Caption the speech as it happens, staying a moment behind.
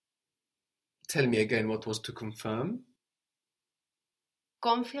Tell me again what was to confirm.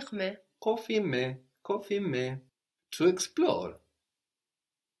 Confirmer. Confirmer, confirmer. To explore.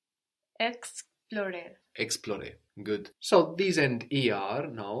 Explorer. Explorer. Good. So these end ER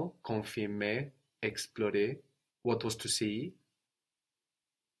now. Confirmer, explorer. What was to see?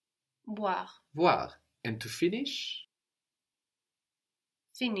 Boire. Voir. And to finish?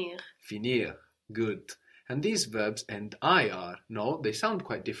 Finir. Finir. Good. And these verbs end IR. No, they sound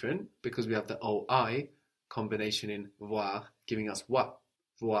quite different because we have the OI combination in voir, giving us what?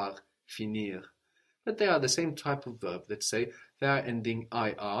 Voir, finir. But they are the same type of verb. Let's say they are ending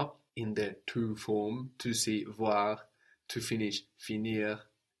IR in their to form, to see, voir, to finish, finir.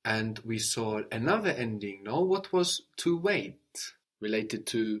 And we saw another ending, no? What was to wait, related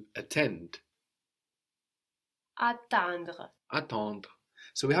to attend? Attendre. Attendre.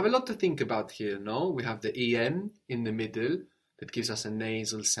 So we have a lot to think about here, no? We have the EN in the middle that gives us a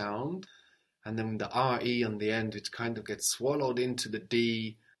nasal sound. And then the RE on the end, which kind of gets swallowed into the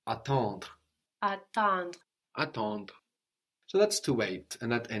D. Attendre. Attendre. Attendre. So that's to wait,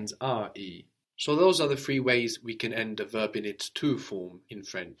 and that ends RE. So those are the three ways we can end a verb in its to form in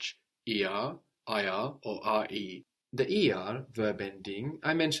French. ER, IR, or RE. The ER verb ending,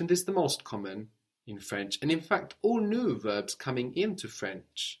 I mentioned, is the most common in French. And in fact, all new verbs coming into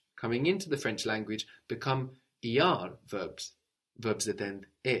the French language, become ER verbs. Verbs that end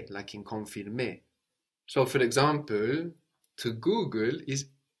E, like in confirmer. So for example, to Google is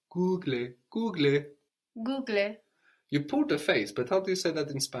Google, Google. Google. You pulled a face, but how do you say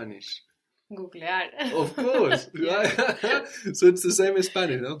that in Spanish? Googlear. Of course. So it's the same as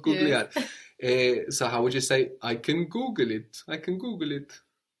Spanish, no? Googlear. Yes. So how would you say, I can Google it? I can Google it.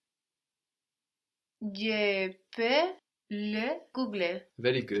 Je peux le googler.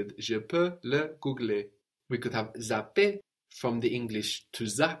 Very good. Je peux le googler. We could have zapper from the English to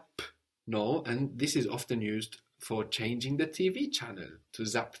zap. No, and this is often used for changing the TV channel. To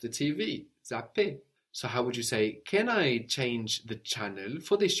zap the TV. Zapper. So how would you say, can I change the channel?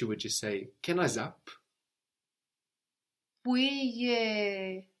 For this you would just say, can I zap?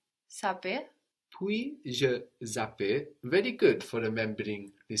 Puis-je zapper? Puis-je zapper? Very good for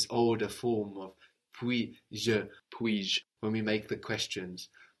remembering this older form of puis-je, when we make the questions.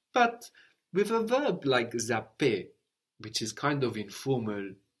 But with a verb like zapper, which is kind of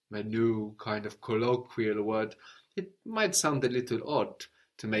informal, a new kind of colloquial word, it might sound a little odd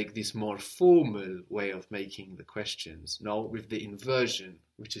to make this more formal way of making the questions. No, with the inversion,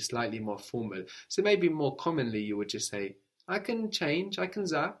 which is slightly more formal. So maybe more commonly you would just say, I can change, I can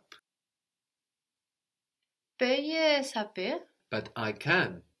zap. Peux-je zapper? But I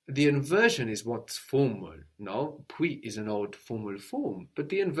can. The inversion is what's formal. No, puis is an old formal form, but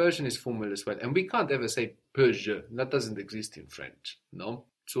the inversion is formal as well. And we can't ever say peux-je. That doesn't exist in French. No,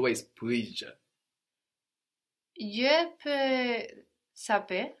 it's always puis-je. Je peux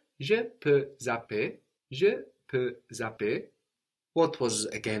zapper. Je peux zapper. Je peux zapper. What was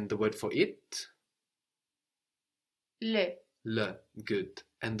again the word for it? Le. Le. Good.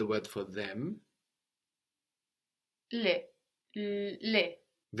 And the word for them? Le. Le.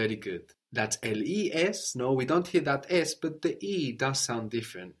 Very good. That's L-E-S. No, we don't hear that S, but the E does sound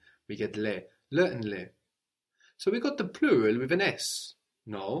different. We get le and le. So we got the plural with an S.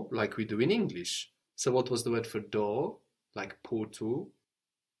 No, like we do in English. So what was the word for door? Like porto?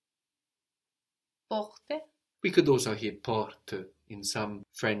 Porte. We could also hear porte in some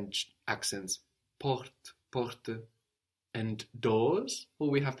French accents. Porte, porte. And doors,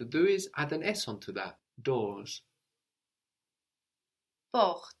 all we have to do is add an S onto that. Doors.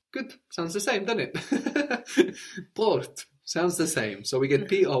 Porte. Good. Sounds the same, doesn't it? Port. Sounds the same. So we get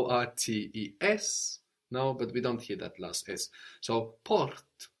P-O-R-T-E-S. No, but we don't hear that last S. So port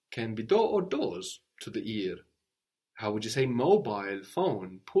can be door or doors to the ear. How would you say mobile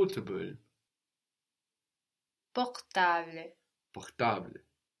phone, portable? Portable. Portable.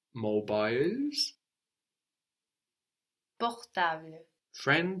 Mobiles. Portable.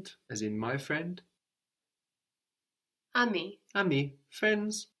 Friend, as in my friend. Ami. Ami,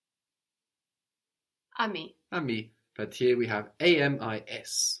 friends. Ami. Ami. But here we have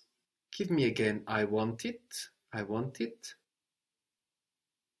A-M-I-S. Give me again, I want it. I want it.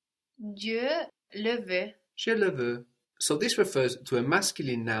 Je le veux. Je le veux. So this refers to a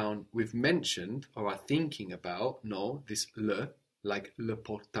masculine noun we've mentioned or are thinking about, no, this le, like le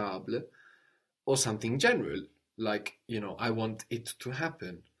portable, or something general, like, I want it to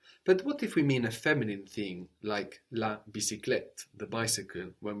happen. But what if we mean a feminine thing, like la bicyclette, the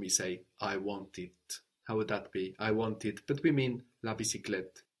bicycle, when we say I want it? How would that be? I want it, but we mean la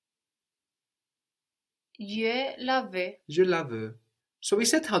bicyclette. Je la veux. Je la veux. So we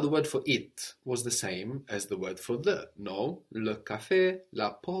said how the word for it was the same as the word for the, no? Le café,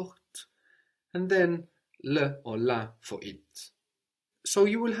 la porte, and then le or la for it. So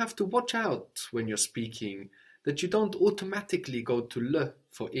you will have to watch out when you're speaking that you don't automatically go to le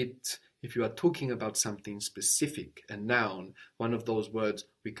for it if you are talking about something specific, a noun, one of those words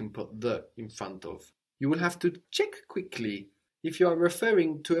we can put the in front of. You will have to check quickly if you are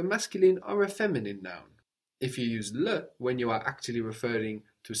referring to a masculine or a feminine noun. If you use le when you are actually referring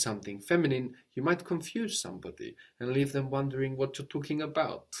to something feminine, you might confuse somebody and leave them wondering what you're talking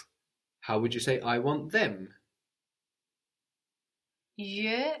about. How would you say I want them?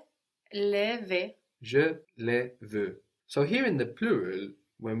 Je les veux. Je les veux. So here in the plural,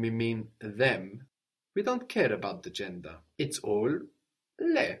 when we mean them, we don't care about the gender. It's all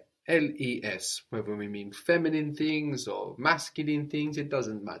les, L-E-S. Whether we mean feminine things or masculine things, it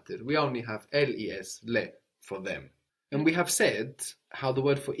doesn't matter. We only have L-E-S, les, for them. And we have said how the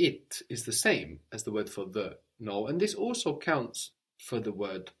word for it is the same as the word for the, no? And this also counts for the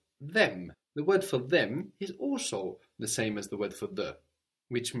word them. The word for them is also the same as the word for the,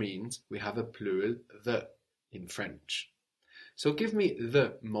 which means we have a plural the in French. So give me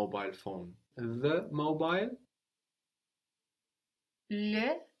the mobile phone. The mobile?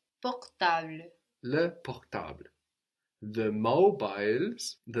 Le portable. Le portable. The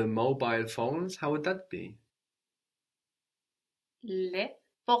mobiles, the mobile phones, how would that be? Les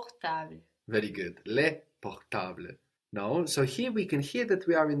portables. Very good. Les portables. No, so here we can hear that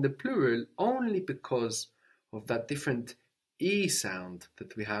we are in the plural only because of that different E sound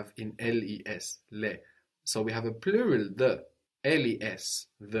that we have in L-E-S, les. So we have a plural, the, L-E-S,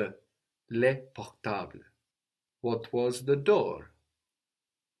 the, les portables. What was the door?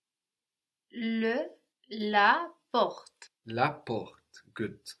 La porte. La porte.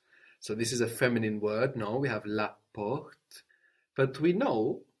 Good. So this is a feminine word. No, we have la porte. But we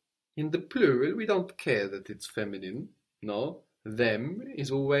know in the plural we don't care that it's feminine. No, them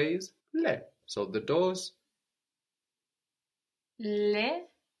is always les. So the doors. Les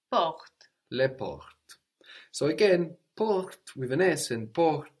portes. Les portes. So again, porte with an S and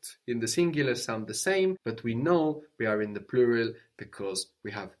porte in the singular sound the same, but we know we are in the plural because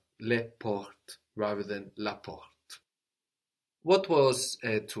we have les portes rather than la porte. What was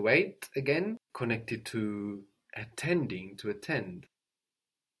to wait again? Connected to attending, to attend.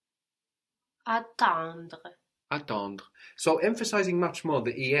 Attendre. Attendre. So emphasizing much more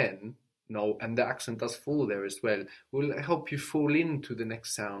the en, no, and the accent does fall there as well, will help you fall into the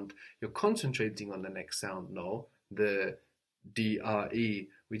next sound. You're concentrating on the next sound, no, the DRE,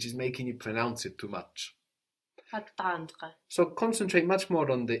 which is making you pronounce it too much. Attendre. So concentrate much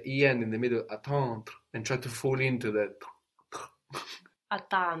more on the en in the middle, attendre, and try to fall into the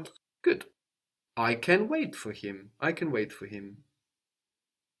Attendre. Good. I can wait for him. I can wait for him.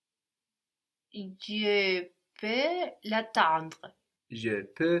 Je peux l'attendre. Je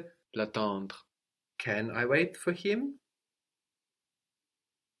peux l'attendre. Can I wait for him?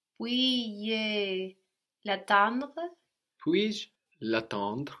 Puis-je l'attendre? Puis-je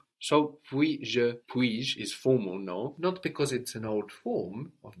l'attendre? So puis-je is formal, no? Not because it's an old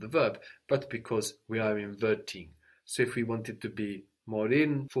form of the verb, but because we are inverting. So if we wanted to be more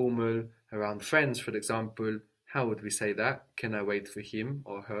informal, around friends, for example, how would we say that? Can I wait for him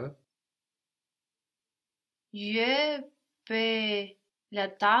or her? Je peux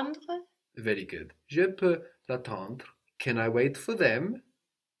l'attendre? Very good. Je peux l'attendre. Can I wait for them?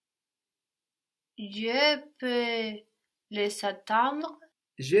 Je peux les attendre?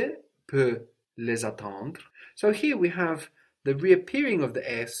 Je peux les attendre. So here we have the reappearing of the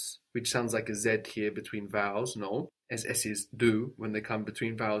S, which sounds like a Z here between vowels, no? As S's do when they come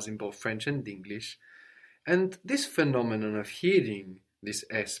between vowels in both French and English. And this phenomenon of hearing this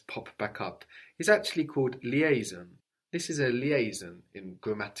S pop back up is actually called liaison. This is a liaison in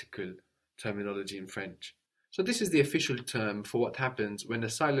grammatical terminology in French. So this is the official term for what happens when a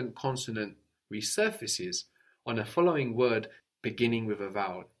silent consonant resurfaces on a following word beginning with a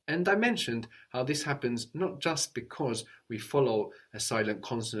vowel. And I mentioned how this happens not just because we follow a silent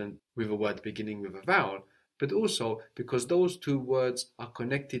consonant with a word beginning with a vowel, but also because those two words are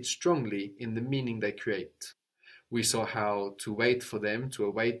connected strongly in the meaning they create. We saw how to wait for them, to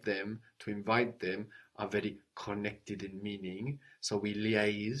await them, to invite them are very connected in meaning, so we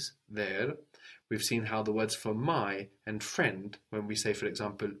liaise there. We've seen how the words for my and friend, when we say, for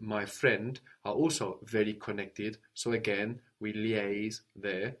example, my friend, are also very connected, so again, we liaise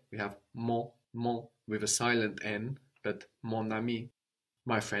there. We have mon with a silent N, but mon ami,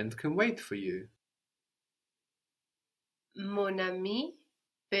 my friend can wait for you. Mon ami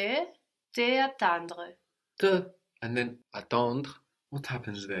peut te attendre. Te, and then attendre, What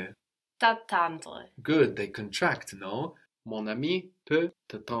happens there? T'attendre. Good, they contract, no? Mon ami peut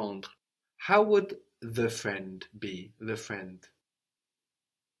t'attendre. How would the friend be? The friend.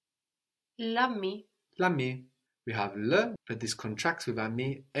 L'ami. L'ami. We have le, but this contracts with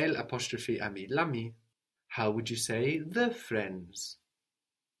ami, L apostrophe ami. L'ami. How would you say the friends?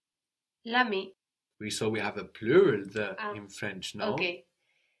 L'ami. We saw we have a plural the in French, no? Okay.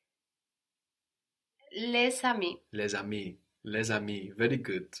 Les amis. Les amis. Les amis. Very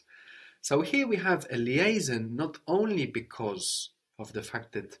good. So here we have a liaison not only because of the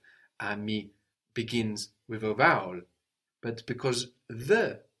fact that ami begins with a vowel, but because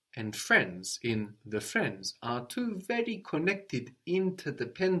the and friends in the friends are two very connected,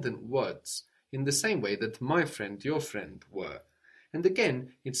 interdependent words in the same way that my friend, your friend were. And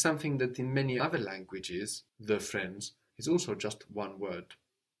again, it's something that in many other languages, the friends, is also just one word.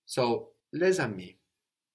 So, les amis.